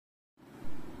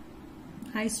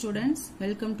Hi students,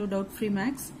 welcome to Doubt Free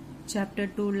Max Chapter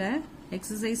 2 la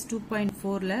exercise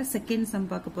 2.4 la second sum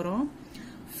பார்க்க போறோம்.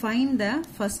 Find the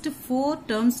first 4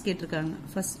 terms கேட்டிருக்காங்க.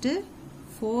 First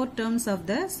 4 terms of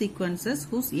the sequences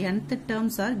whose nth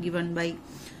terms are given by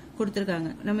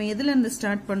கொடுத்திருக்காங்க. நம்ம எதுல இருந்து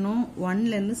start பண்ணோம்?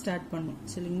 1ல இருந்து start பண்ணோம்.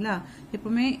 சரிங்களா?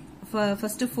 எப்பவுமே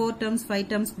first 4 terms 5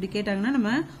 terms இப்படி கேட்டாங்கன்னா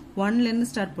நம்ம 1ல இருந்து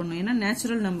ஸ்டார்ட் பண்ணோம். ஏன்னா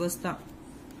நேச்சுரல் நம்பர்ஸ் தான்.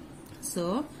 So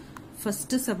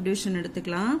first subdivision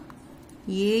எடுத்துக்கலாம்.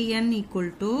 an equal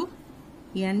to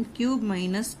n cube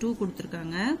minus 2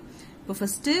 கொடுத்திருக்காங்க. இப்போ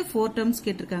first 4 terms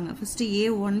கேட்டிருக்காங்க. first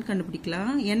a1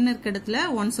 கண்டுபிடிக்கலாம். n இருக்க இடத்துல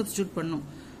 1 substitute பண்ணும்.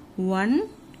 1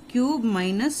 cube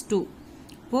minus 2.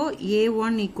 இப்போ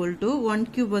a1 equal to 1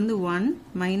 cube வந்து 1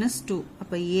 minus 2.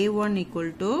 அப்ப a1 equal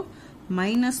to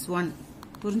minus 1.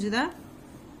 புரிஞ்சுதா?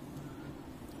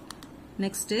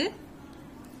 next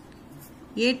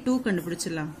a2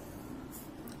 கண்டுபிடிச்சிடலாம்.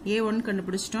 a1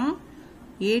 கண்டுபிடிச்சிட்டோம்.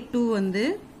 a2 வந்து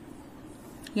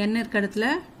n இருக்க இடத்துல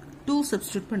 2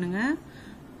 substitute பண்ணுங்க.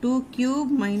 2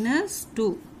 cube minus 2.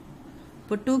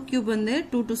 இப்போ 2 cube வந்து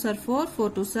 2 2s are 4, 4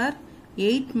 2s are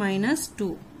 8 minus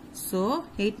 2. So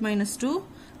 8 minus 2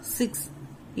 6.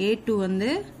 a2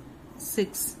 வந்து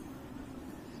 6.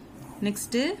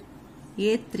 next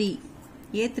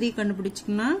a3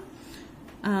 கண்டுபிடிச்சிக்கனா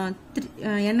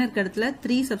n இருக்க இடத்துல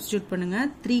 3 substitute பண்ணுங்க.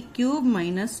 3 cube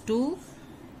minus 2.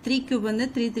 3 cube வந்து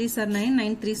 3 3s are 9,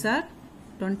 9 3s are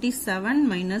 27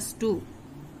 minus 2.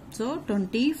 So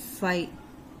 25.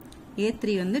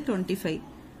 A3 வந்து 25.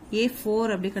 A4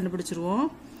 அப்படி கண்டுபிடிச்சிருவோம்.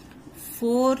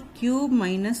 4 cube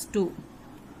minus 2.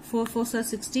 4 4s are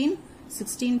 16,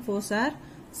 16 4s are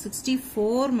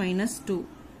 64 minus 2.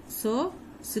 So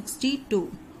 62.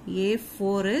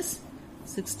 A4 is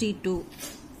 62.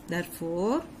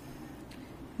 Therefore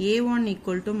A1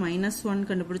 equal to minus 1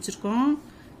 கண்டுபிடிச்சிருக்கோம்.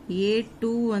 A2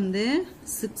 வந்து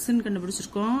 6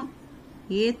 கண்டுபிடிச்சிருக்கோம்.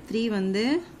 A3 வந்து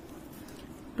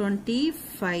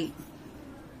 25.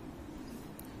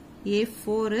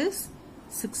 A4 is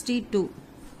 62.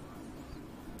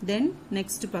 Then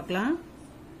next பார்க்கலாம்.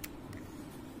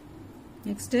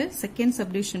 next second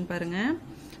subdivision பாருங்க.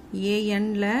 an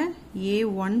ல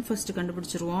A1 first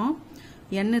கண்டுபிடிச்சிருவோம்.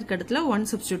 n இருக்க இடத்துல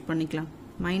 1 substitute பண்ணிக்கலாம்.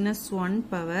 minus 1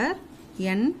 power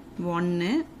n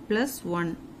 1 plus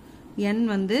 1. n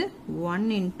வந்து 1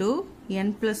 into n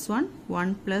plus 1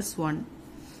 1 plus 1.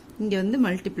 இங்க வந்து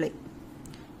multiply.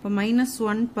 இப்போ minus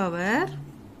 1 power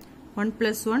 1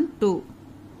 plus 1 2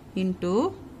 into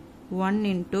 1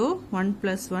 into 1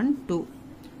 plus 1 2.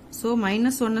 So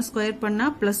minus 1 square பண்ணா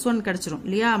plus 1 கிடைச்சிரும்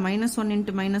இல்லையா? minus 1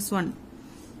 into minus 1.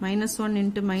 minus 1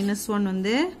 into minus 1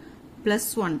 வந்து plus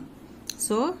 1.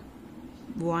 So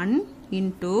 1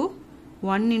 into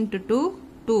 1 into 2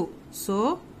 2. So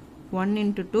 1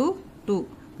 into 2 2.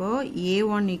 இப்போ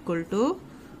a1 equal to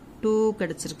 2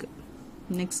 கிடைச்சிருக்கு.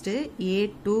 next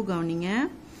a2 கவனிங்க.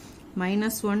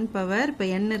 minus 1 power இப்போ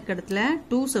n இருக்க இடத்துல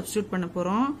 2 substitute பண்ண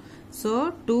போறோம். so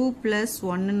 2 plus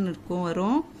 1 இருக்கும்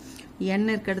வரும். n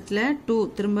இருக்க இடத்துல 2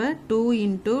 திரும்ப 2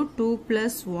 into 2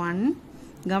 plus 1.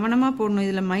 கவனமா போடணும்.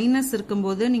 இதுல மைனஸ்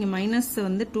இருக்கும்போது நீங்க மைனஸ்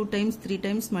வந்து 2 times 3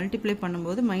 times மல்டிப்ளை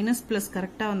பண்ணும்போது மைனஸ் பிளஸ்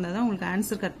கரெக்டா வந்தாதான் உங்களுக்கு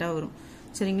ஆன்சர் கரெக்டா வரும்.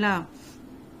 சரிங்களா?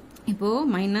 இப்போ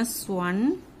minus 1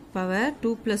 power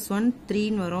 2 plus 1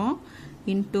 3 வரும்.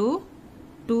 into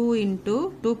 2 into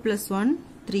 2 plus 1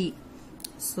 3.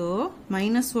 so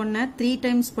minus 1 3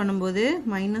 times பண்ணும்போது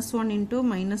minus 1 into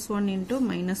minus 1 into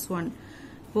minus 1.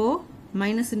 இப்போ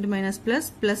minus into minus plus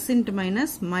plus into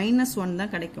minus minus 1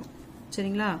 தான் கிடைக்கும்.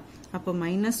 சரிங்களா? அப்போ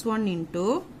minus 1 into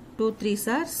 2 3s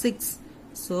are 6.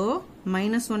 so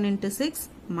minus 1 into 6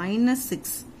 minus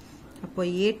 6. அப்போ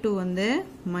A2 வந்து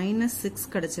minus 6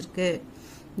 கிடைச்சிருக்கு.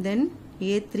 then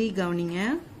A3 கவனிங்க.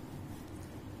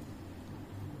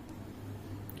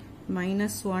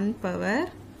 minus 1 power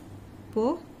இப்போ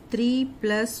 3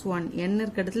 plus 1 n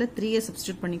இருக்க இடத்துல 3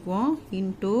 substitute பண்ணிக்குவோம்.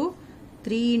 into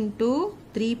 3 into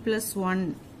 3 plus 1.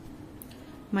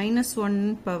 minus 1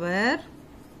 power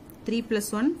 3 plus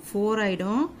 1 4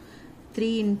 ஆயிடும்.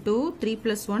 3 into 3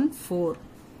 plus 1 4.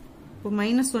 இப்போ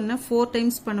மைனஸ் 1 4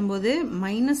 டைம்ஸ் பண்ணும்போது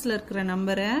மைனஸ்ல இருக்கிற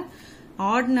நம்பரை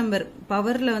ஆட் நம்பர்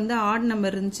பவர்ல வந்து ஆட்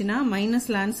நம்பர் இருந்துச்சுன்னா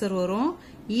மைனஸ்ல ஆன்சர் வரும்.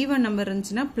 ஈவன் நம்பர்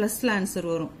இருந்துச்சுன்னா பிளஸ்ல ஆன்சர்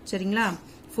வரும். சரிங்களா?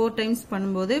 4 டைம்ஸ்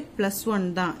பண்ணும்போது பிளஸ் 1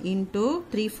 தான். into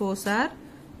 3 4s are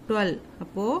 12.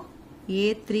 அப்போ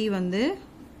A3 வந்து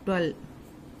 12.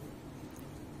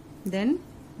 then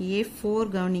A4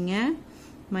 கவனிங்க.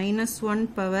 minus 1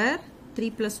 பவர் 3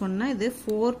 plus 1 இது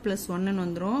 4 plus 1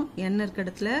 வந்துரும். n இருக்க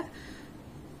இடத்துல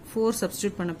 4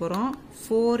 substitute பண்ண போறோம்.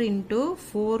 4 into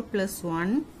 4 plus 1.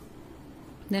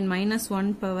 then minus 1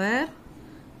 power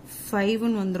 5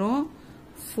 வந்துரும்.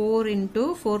 4 into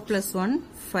 4 plus 1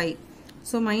 5.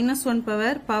 So minus 1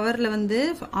 பவர்ல வந்து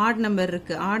odd number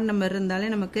இருக்கு. odd number இருந்தாலே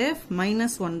நமக்கு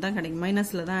minus 1 தான் கிடைக்கும்.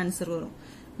 மைனஸ்ல தான் ஆன்சர் வரும்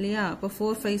இல்லையா? அப்போ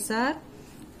 4 5s are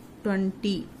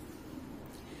 20.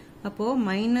 அப்போ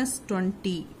minus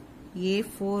 20.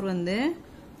 A4 வந்து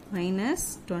minus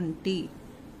 20.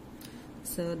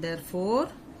 So therefore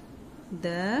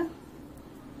the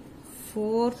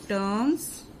 4 terms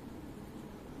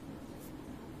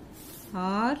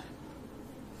are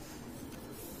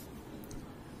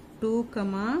 2,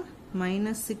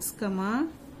 minus 6,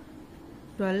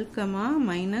 12,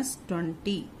 minus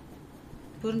 20.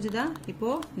 புரிஞ்சுதா? இப்போ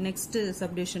next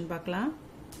subdivision பார்க்கலாம்.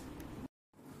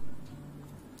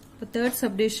 இப்போ third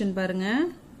subdivision பாருங்க.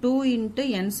 2 into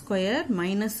n square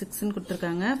minus 6 ன்னு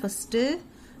கொடுத்திருக்காங்க.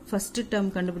 first term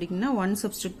கண்டுபிடிக்கணும்னா 1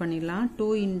 substitute பண்ணிடலாம். 2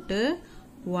 into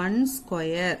 1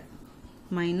 square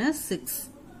minus 6.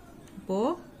 இப்போ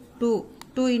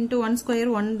 2 into 1 square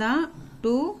 1 தான்.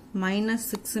 2 minus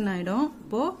 6 ஆயிடும்.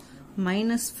 இப்போ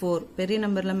minus 4. பெரிய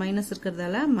நம்பர்ல மைனஸ்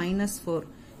இருக்கிறதால minus 4.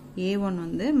 A1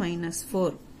 வந்து minus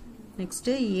 4. next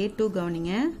A2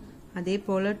 கவனிங்க. அதே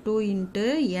போல 2 into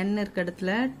n இருக்க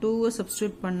இடத்துல 2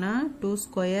 substitute பண்ணா 2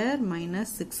 square minus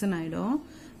 6 ஆயிடும்.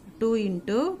 2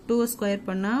 into 2 square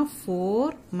பண்ணா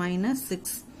 4 minus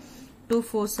 6. 2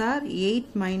 4s are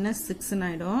 8 minus 6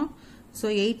 ஆயிடும். so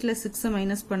 8ல 6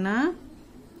 minus பண்ணா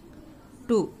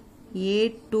 2.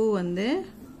 A2 வந்து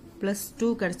plus 2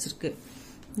 கிடைச்சிருக்கு.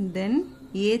 then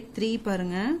A3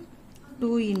 பாருங்க. 2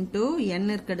 into n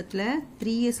இருக்க இடத்துல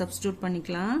 3 substitute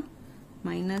பண்ணிக்கலாம்.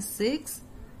 minus 6.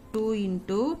 2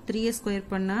 into 3 square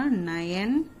பண்ணா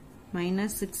 9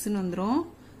 minus 6 வந்துரும்.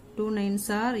 2 9s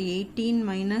are 18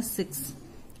 minus 6.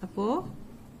 அப்போ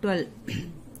 12.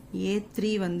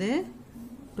 A3 வந்து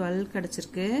 12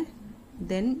 கிடைச்சிருக்கு.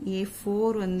 then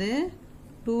A4 வந்து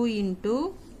 2 into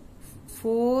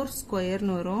 4 square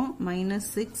வரும். minus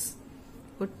 6.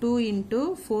 இப்போ 2 into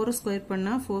 4 square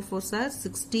பண்ணா 4 4s are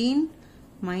 16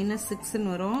 minus 6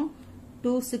 வரும்.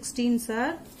 2 16s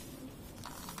are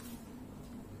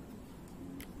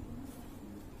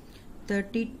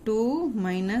 32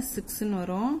 minus 6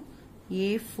 வரும்.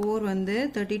 A4 வந்து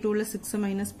 32ல 6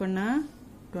 minus பண்ணா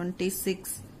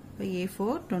 26. இப்போ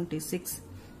A4 26.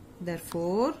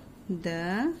 therefore the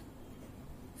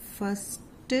first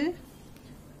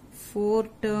 4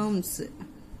 terms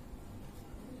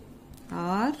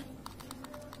are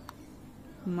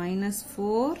minus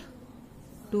 4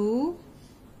 2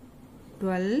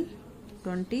 12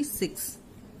 26.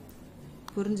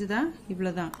 புரிஞ்சுதா?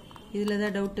 இவ்வளவுதான். இதுல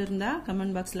ஏதாவது டவுட் இருந்தா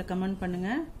கமெண்ட் பாக்ஸ்ல கமெண்ட் பண்ணுங்க.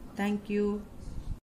 Thank you.